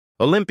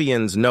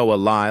Olympians Noah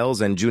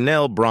Lyles and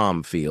Junelle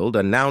Bromfield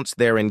announced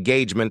their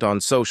engagement on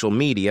social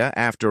media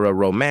after a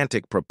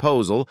romantic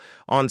proposal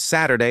on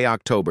Saturday,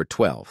 October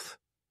 12th.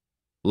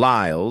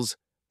 Lyles,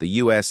 the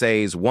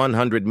USA's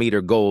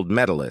 100-meter gold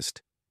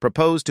medalist,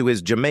 proposed to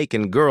his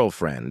Jamaican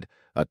girlfriend,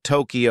 a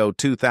Tokyo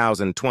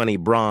 2020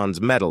 bronze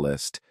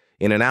medalist,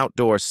 in an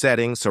outdoor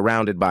setting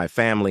surrounded by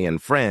family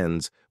and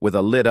friends with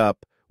a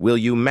lit-up "Will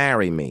you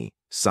marry me?"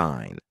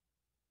 sign.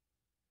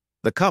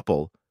 The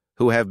couple,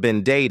 who have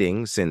been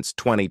dating since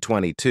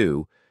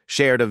 2022,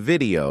 shared a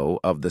video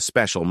of the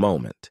special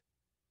moment.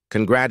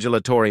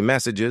 Congratulatory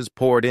messages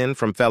poured in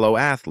from fellow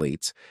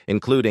athletes,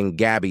 including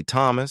Gabby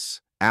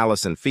Thomas,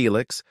 Allison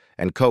Felix,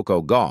 and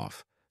Coco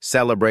Gauff,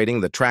 celebrating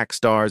the track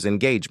star's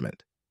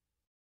engagement.